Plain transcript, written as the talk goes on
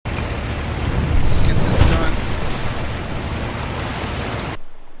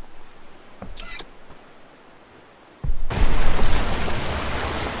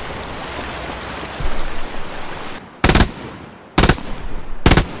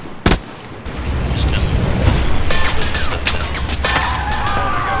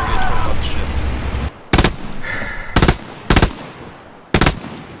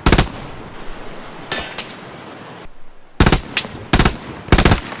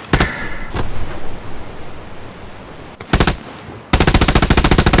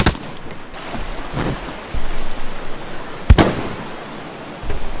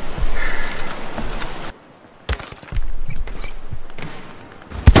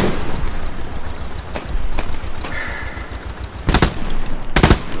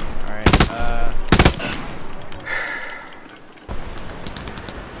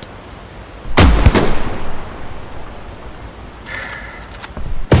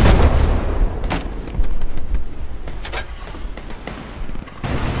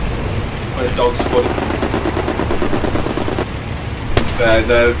dog squad.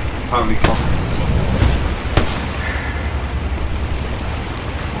 They're apparently constantly.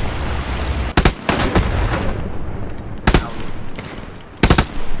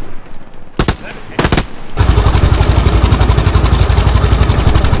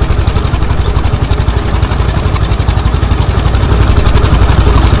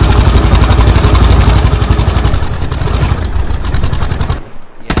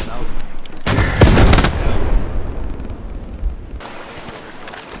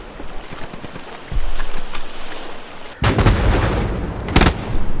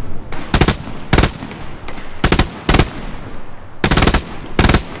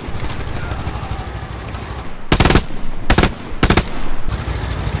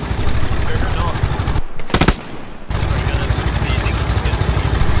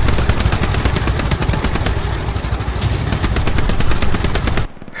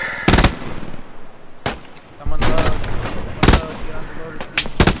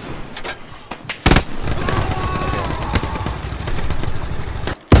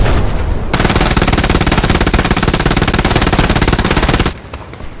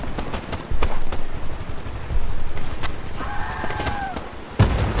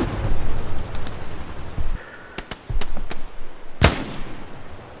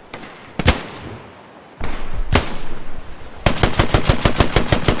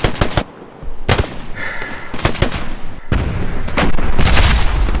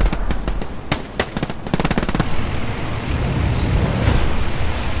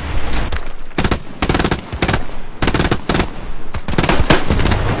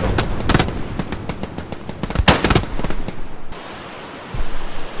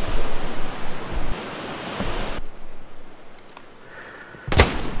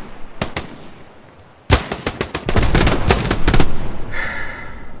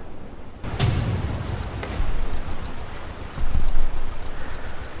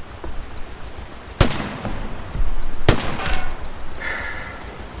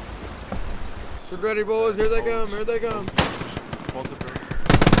 Get ready, boys. Here they come. Here they come.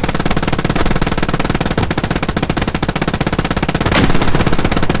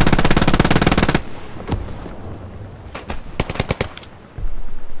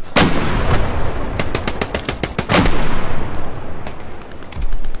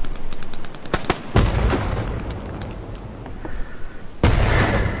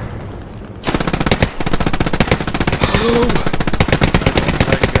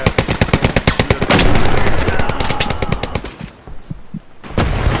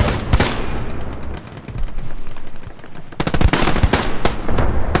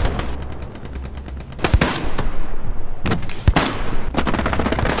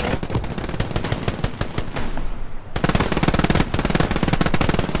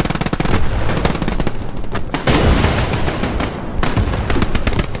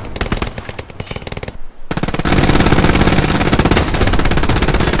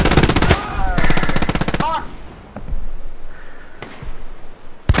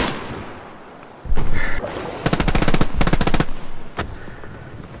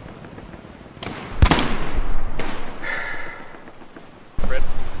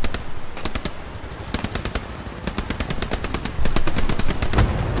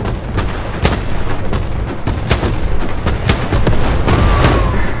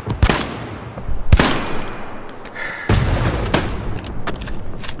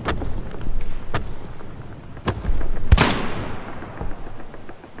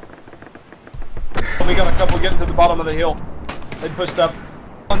 We got a couple getting to the bottom of the hill. They pushed up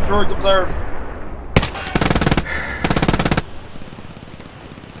on towards observe.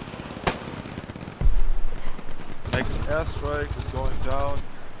 Next airstrike is going down.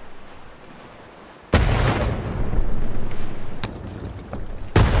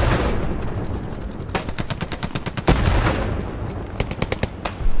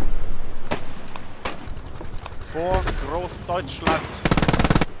 Vor Großdeutschland.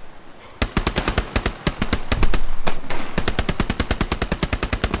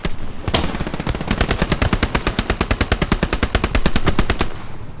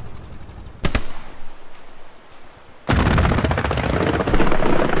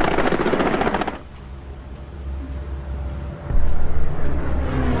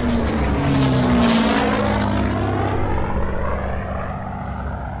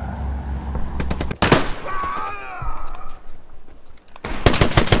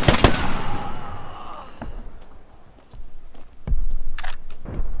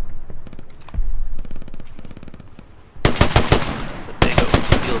 It's a big open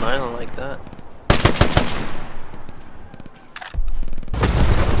field island like that.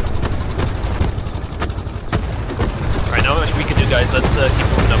 guys, let's keep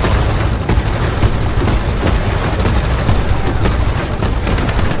moving up on them.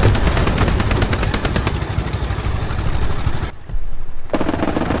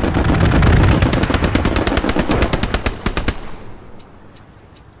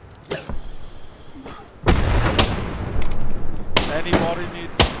 Anybody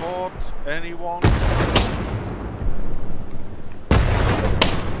needs support? Anyone?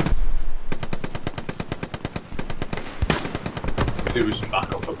 There was some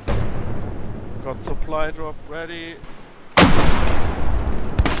backup. Got supply drop ready.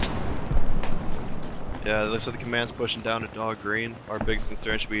 Yeah, it looks like the command's pushing down to Dog Green. Our biggest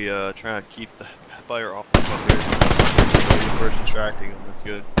concern should be trying to keep the fire off the fucker. We're distracting them, that's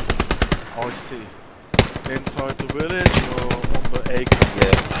good. Oh, I see. Inside the village or on the acre?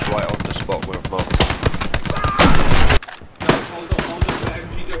 Yeah, right on the spot where I'm marked. No, hold on, let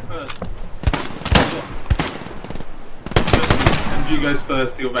MG go first. Hold on. MG goes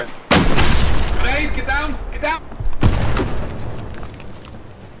first, deal back. Grenade, get down, get down!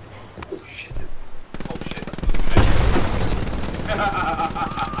 Oh shit, that's not a grenade.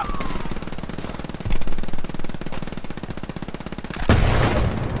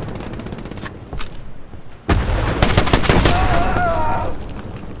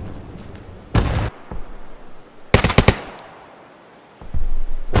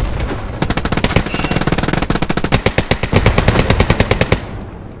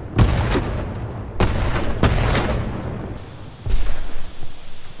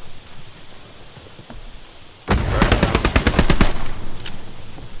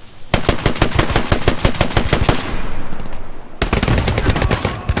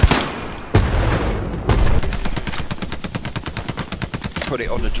 Put it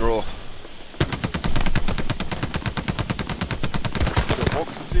on the draw. The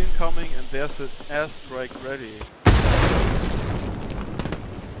box is incoming and there's an airstrike ready.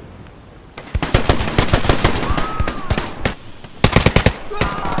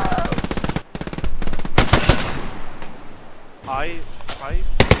 I'm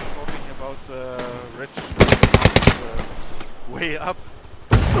talking about the ridge way up.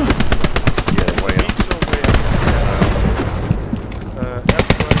 Yeah, way up. Beach or way up?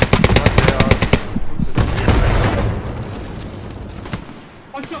 Airstrike right there.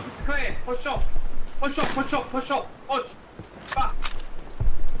 Push up, it's clear, push up! Push up, push up, push up, push! Back!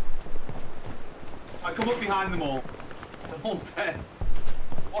 I come up behind them all. They're all dead.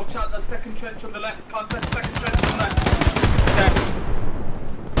 Watch out, the second trench on the left, contest second trench on the left. Dead.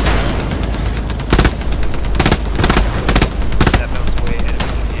 That bounced way ahead of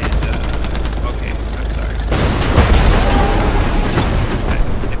me and, okay, I'm sorry.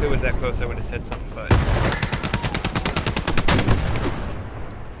 If it was that close, I would have said something, but...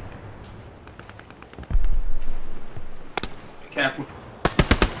 Be careful.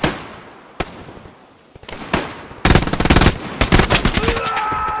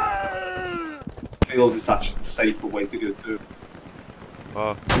 Feels it's actually the safer way to go through.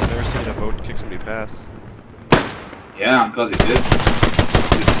 Wow, I've never seen a boat kick somebody past. Yeah, I'm glad it did.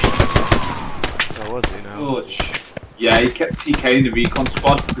 That was he now. Oh, yeah, he kept TKing the recon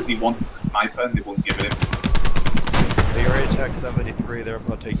squad because he wanted the sniper and they wouldn't give it him. They already attacked 73, they're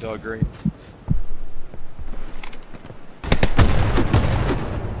about to take Dog Green.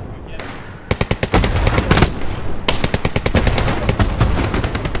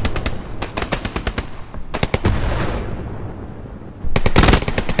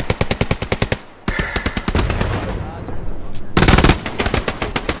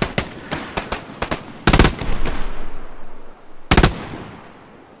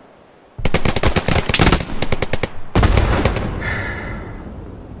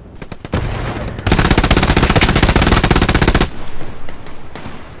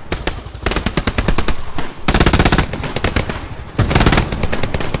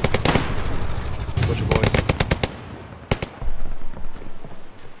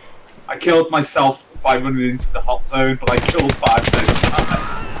 I killed myself by running into the hot zone, but I killed 5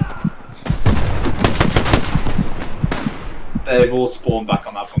 times. They've all spawned back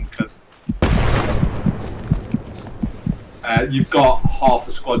on that bunker. You've got half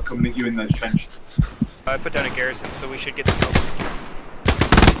a squad coming at you in those trenches. I put down a garrison, so we should get the help.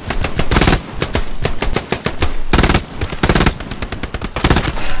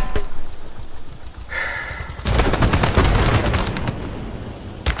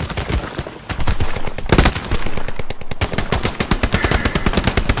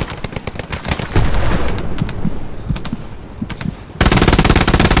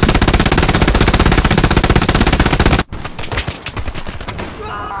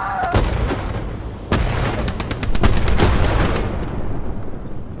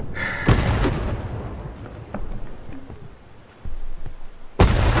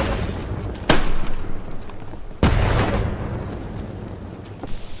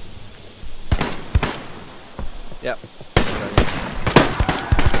 Yep.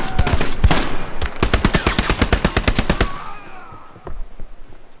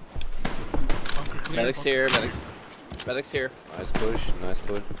 Medics here, medics here. Nice push, nice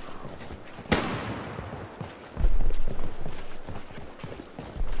push.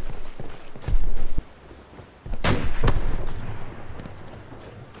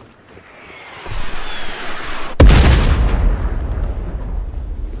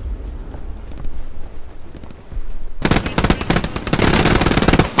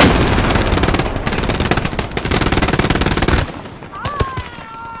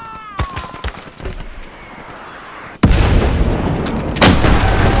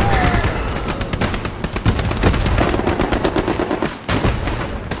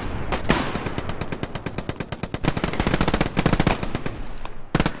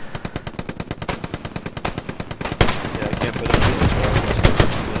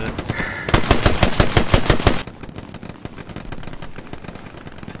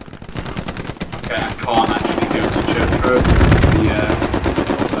 Okay, I can't actually go to Church Road.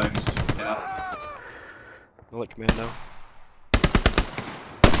 The phones. Yeah. I'll let commando.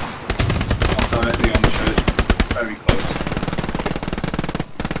 Not directly on Church. It's very close.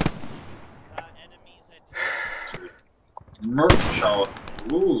 Merchant.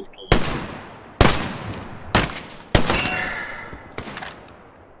 Ooh.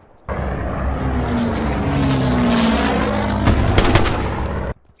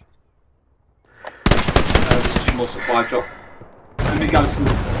 Supply drop. Enemy garrison.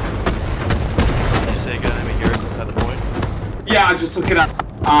 Did you say you got enemy garrison inside the point? Yeah, I just took it out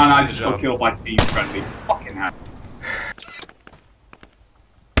and I just Good got job. killed by team friendly. Fucking hell.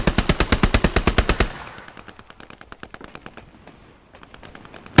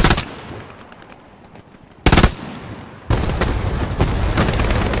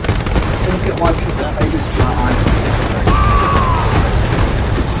 Don't get my shit that Vegas behind.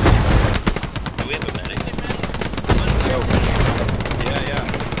 Do we have a medic?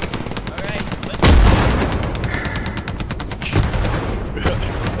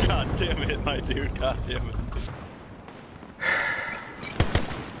 God damn it, my dude. God damn it.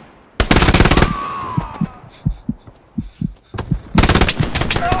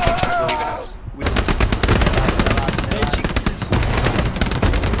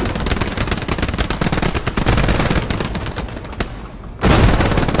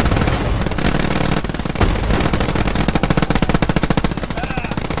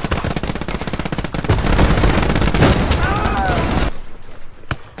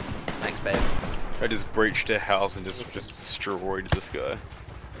 I just breached a house and just destroyed this guy.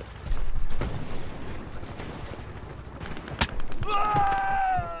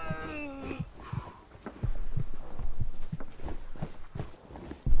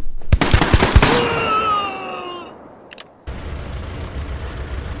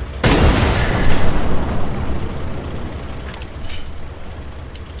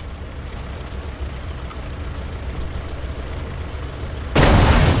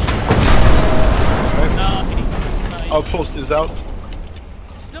 Outpost is out.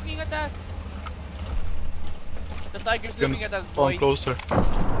 He's looking at us. The tiger's Can looking at us, come boys. closer.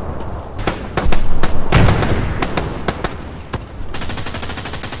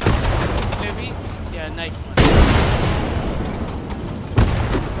 Maybe? Yeah, nice one.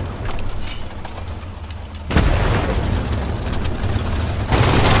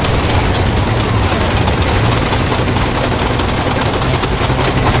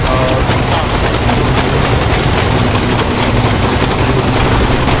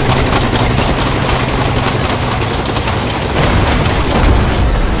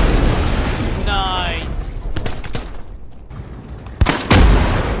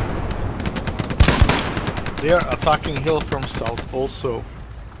 They are attacking hill from south also.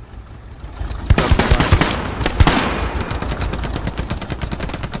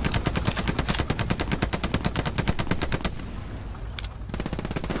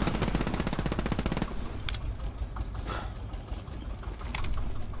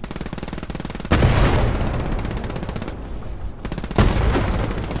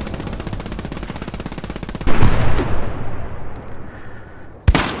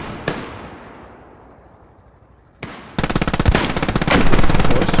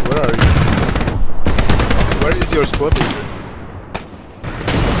 Your squad leader.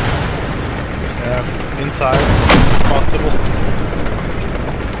 Yeah, inside, possible.